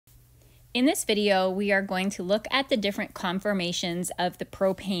In this video, we are going to look at the different conformations of the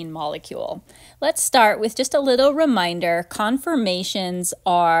propane molecule. Let's start with just a little reminder. Conformations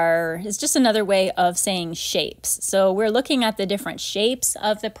is just another way of saying shapes. So we're looking at the different shapes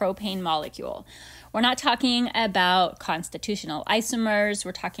of the propane molecule. We're not talking about constitutional isomers.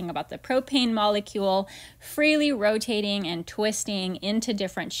 We're talking about the propane molecule freely rotating and twisting into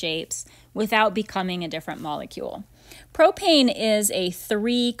different shapes without becoming a different molecule. Propane is a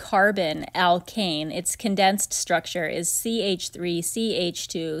 3-carbon alkane. Its condensed structure is CH3,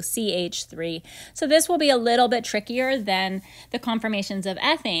 CH2, CH3. So this will be a little bit trickier than the conformations of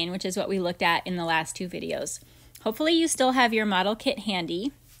ethane, which is what we looked at in the last 2 videos. Hopefully you still have your model kit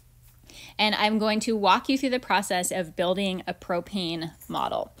handy, and I'm going to walk you through the process of building a propane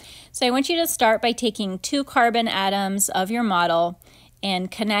model. So I want you to start by taking 2 carbon atoms of your model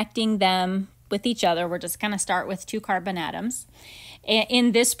and connecting them with each other. We're just going to start with 2 carbon atoms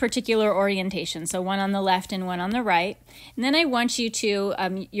in this particular orientation. So one on the left and one on the right. And then I want you to,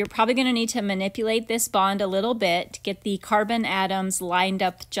 you're probably going to need to manipulate this bond a little bit to get the carbon atoms lined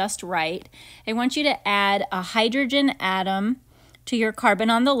up just right. I want you to add a hydrogen atom to your carbon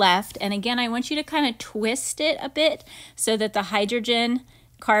on the left. And again, I want you to kind of twist it a bit so that the hydrogen,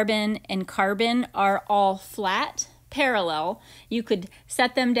 carbon, and carbon are all flat, parallel. You could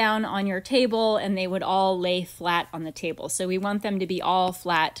set them down on your table and they would all lay flat on the table. So we want them to be all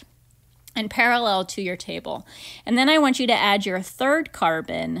flat and parallel to your table. And then I want you to add your 3rd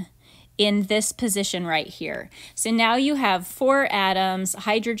carbon in this position right here. So now you have 4 atoms,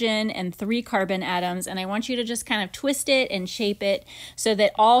 hydrogen, and 3 carbon atoms, and I want you to just kind of twist it and shape it so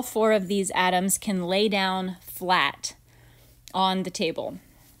that all 4 of these atoms can lay down flat on the table.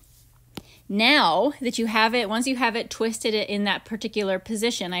 Now that you have it, once you have it twisted in that particular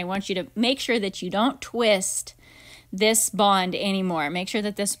position, I want you to make sure that you don't twist this bond anymore. Make sure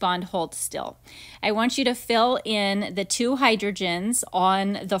that this bond holds still. I want you to fill in the 2 hydrogens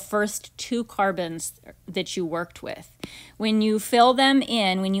on the first 2 carbons that you worked with. When you fill them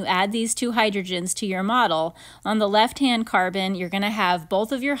in, when you add these 2 hydrogens to your model, on the left-hand carbon, you're going to have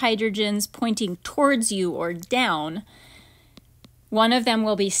both of your hydrogens pointing towards you or down. One of them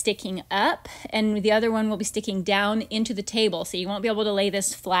will be sticking up and the other one will be sticking down into the table, so you won't be able to lay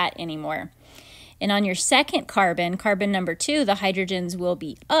this flat anymore. And on your 2nd carbon, carbon number 2, the hydrogens will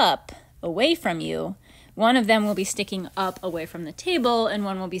be up away from you. One of them will be sticking up away from the table and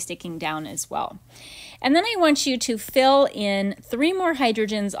one will be sticking down as well. And then I want you to fill in 3 more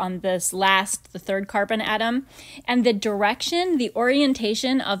hydrogens on this last, the 3rd carbon atom. And the direction, the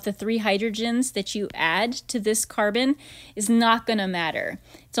orientation of the 3 hydrogens that you add to this carbon is not going to matter.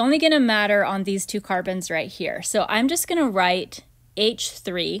 It's only going to matter on these 2 carbons right here. So I'm just going to write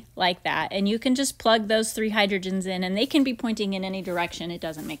H3 like that, and you can just plug those 3 hydrogens in and they can be pointing in any direction. It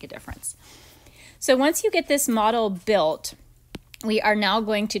doesn't make a difference. So once you get this model built, we are now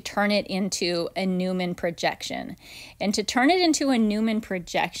going to turn it into a Newman projection. And to turn it into a Newman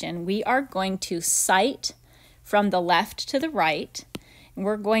projection, we are going to sight from the left to the right. And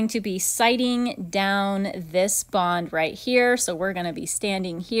we're going to be sighting down this bond right here. So we're going to be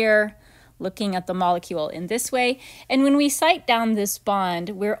standing here, looking at the molecule in this way. And when we sight down this bond,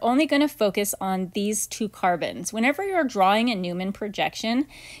 we're only going to focus on these 2 carbons. Whenever you're drawing a Newman projection,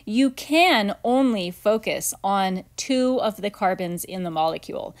 you can only focus on 2 of the carbons in the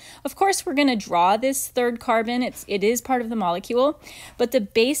molecule. Of course, we're going to draw this 3rd carbon. It is part of the molecule, but the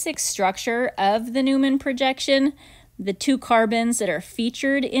basic structure of the Newman projection, the 2 carbons that are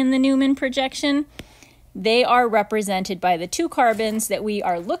featured in the Newman projection, they are represented by the 2 carbons that we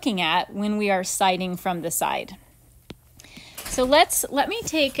are looking at when we are sighting from the side. So let me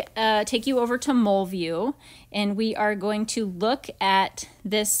take you over to mole view, and we are going to look at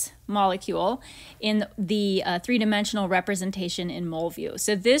this molecule in the 3-dimensional representation in mole view.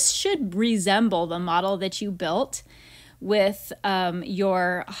 So this should resemble the model that you built with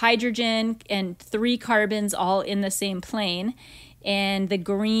your hydrogen and 3 carbons all in the same plane. And the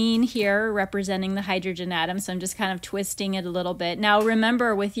green here representing the hydrogen atom, so I'm just kind of twisting it a little bit. Now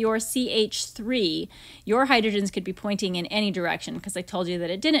remember, with your CH3, your hydrogens could be pointing in any direction because I told you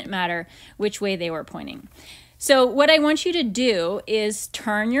that it didn't matter which way they were pointing. So what I want you to do is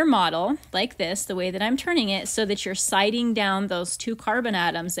turn your model like this, the way that I'm turning it, so that you're sighting down those 2 carbon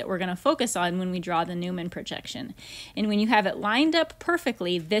atoms that we're going to focus on when we draw the Newman projection. And when you have it lined up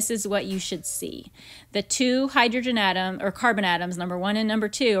perfectly, this is what you should see. The 2 hydrogen atom or carbon atoms, number 1 and number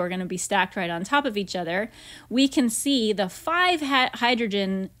 2, are going to be stacked right on top of each other. We can see the 5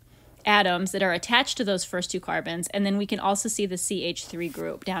 hydrogen atoms that are attached to those first 2 carbons, and then we can also see the CH3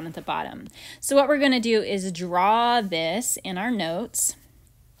 group down at the bottom. So what we're going to do is draw this in our notes.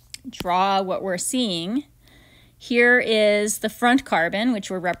 draw what we're seeing, here is the front carbon, which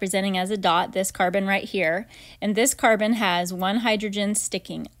we're representing as a dot, this carbon right here. And this carbon has one hydrogen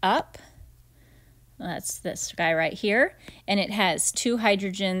sticking up. That's this guy right here. And it has two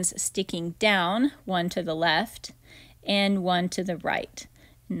hydrogens sticking down, one to the left and one to the right.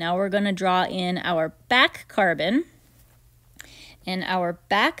 Now we're going to draw in our back carbon. And our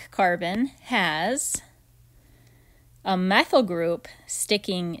back carbon has a methyl group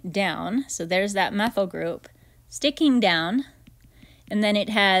sticking down. So there's that methyl group sticking down. And then it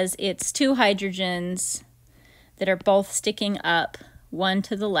has its two hydrogens that are both sticking up, one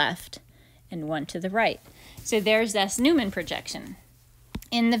to the left and one to the right. So there's this Newman projection.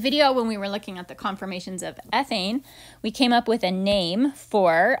 In the video when we were looking at the conformations of ethane, we came up with a name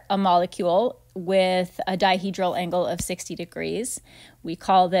for a molecule with a dihedral angle of 60 degrees. We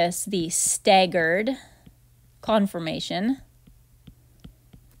call this the staggered conformation.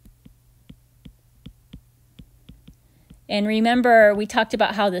 And remember, we talked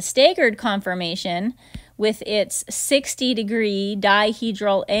about how the staggered conformation with its 60-degree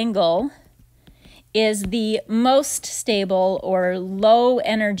dihedral angle is the most stable or lowest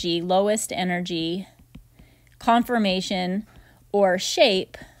energy conformation or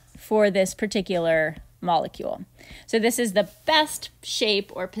shape for this particular molecule. So this is the best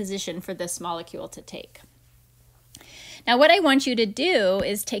shape or position for this molecule to take. Now what I want you to do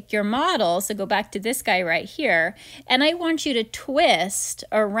is take your model, so go back to this guy right here, and I want you to twist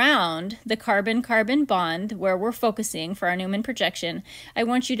around the carbon-carbon bond where we're focusing for our Newman projection. I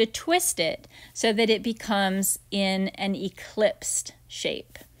want you to twist it so that it becomes in an eclipsed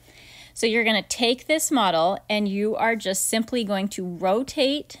shape. So you're going to take this model and you are just simply going to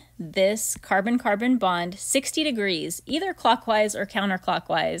rotate this carbon-carbon bond 60 degrees, either clockwise or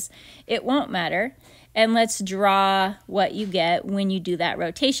counterclockwise. It won't matter. And let's draw what you get when you do that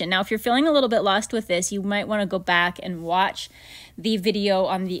rotation. Now, if you're feeling a little bit lost with this, you might want to go back and watch the video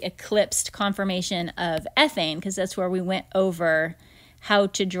on the eclipsed conformation of ethane, because that's where we went over how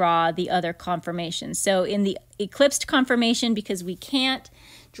to draw the other conformations. So in the eclipsed conformation, because we can't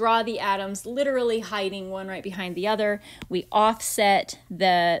draw the atoms literally hiding one right behind the other, we offset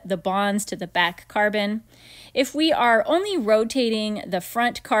the bonds to the back carbon. If we are only rotating the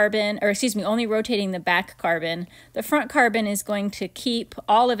front carbon, or excuse me, only rotating the back carbon, the front carbon is going to keep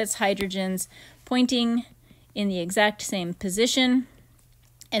all of its hydrogens pointing in the exact same position.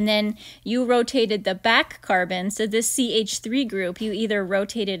 And then you rotated the back carbon, so this CH3 group, you either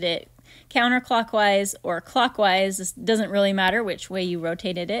rotated it counterclockwise or clockwise. This doesn't really matter which way you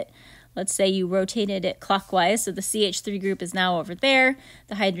rotated it. Let's say you rotated it clockwise, so the CH3 group is now over there,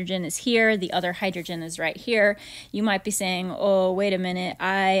 the hydrogen is here, the other hydrogen is right here. You might be saying, oh, wait a minute,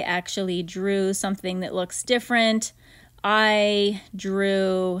 I actually drew something that looks different. I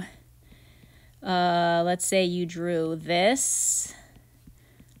drew, let's say you drew this.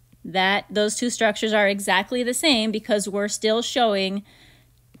 Those two structures are exactly the same because we're still showing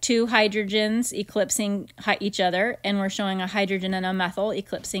two hydrogens eclipsing each other, and we're showing a hydrogen and a methyl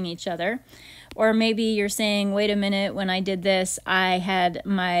eclipsing each other. Or maybe you're saying, wait a minute, when I did this, I had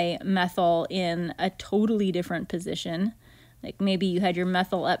my methyl in a totally different position. Like maybe you had your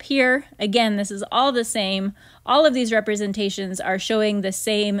methyl up here. Again, this is all the same. All of these representations are showing the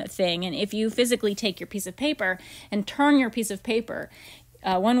same thing. And if you physically take your piece of paper and turn your piece of paper,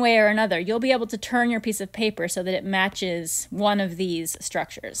 one way or another, you'll be able to turn your piece of paper so that it matches one of these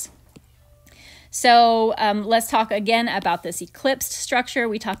structures. So let's talk again about this eclipsed structure.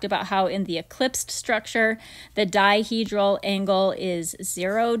 We talked about how in the eclipsed structure, the dihedral angle is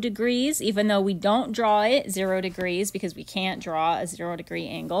 0 degrees, even though we don't draw it 0 degrees because we can't draw a 0-degree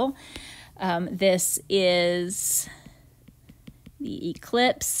angle. This is the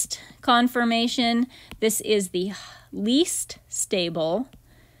eclipsed conformation. This is the least stable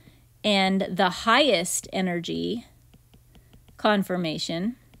and the highest energy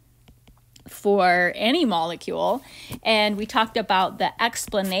conformation for any molecule. And we talked about the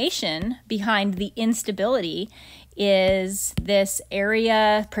explanation behind the instability is this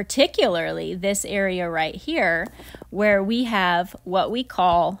area, particularly this area right here, where we have what we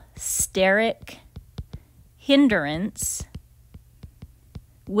call steric hindrance,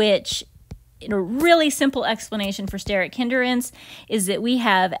 which in a really simple explanation for steric hindrance is that we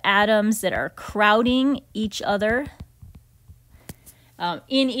have atoms that are crowding each other.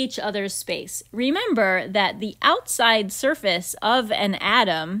 in each other's space. Remember that the outside surface of an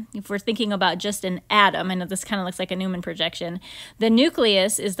atom, if we're thinking about just an atom, I know this kind of looks like a Newman projection, the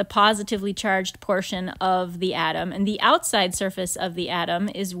nucleus is the positively charged portion of the atom, and the outside surface of the atom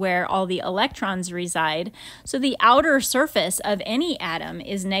is where all the electrons reside. So the outer surface of any atom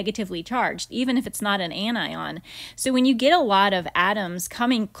is negatively charged, even if it's not an anion. So when you get a lot of atoms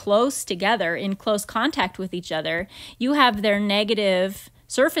coming close together, in close contact with each other, you have their negative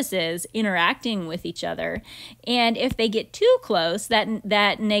surfaces interacting with each other, and if they get too close,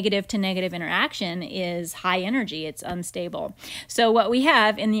 that negative to negative interaction is high energy, it's unstable. So what we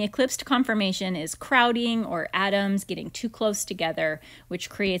have in the eclipsed conformation is crowding, or atoms getting too close together, which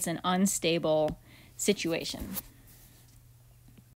creates an unstable situation.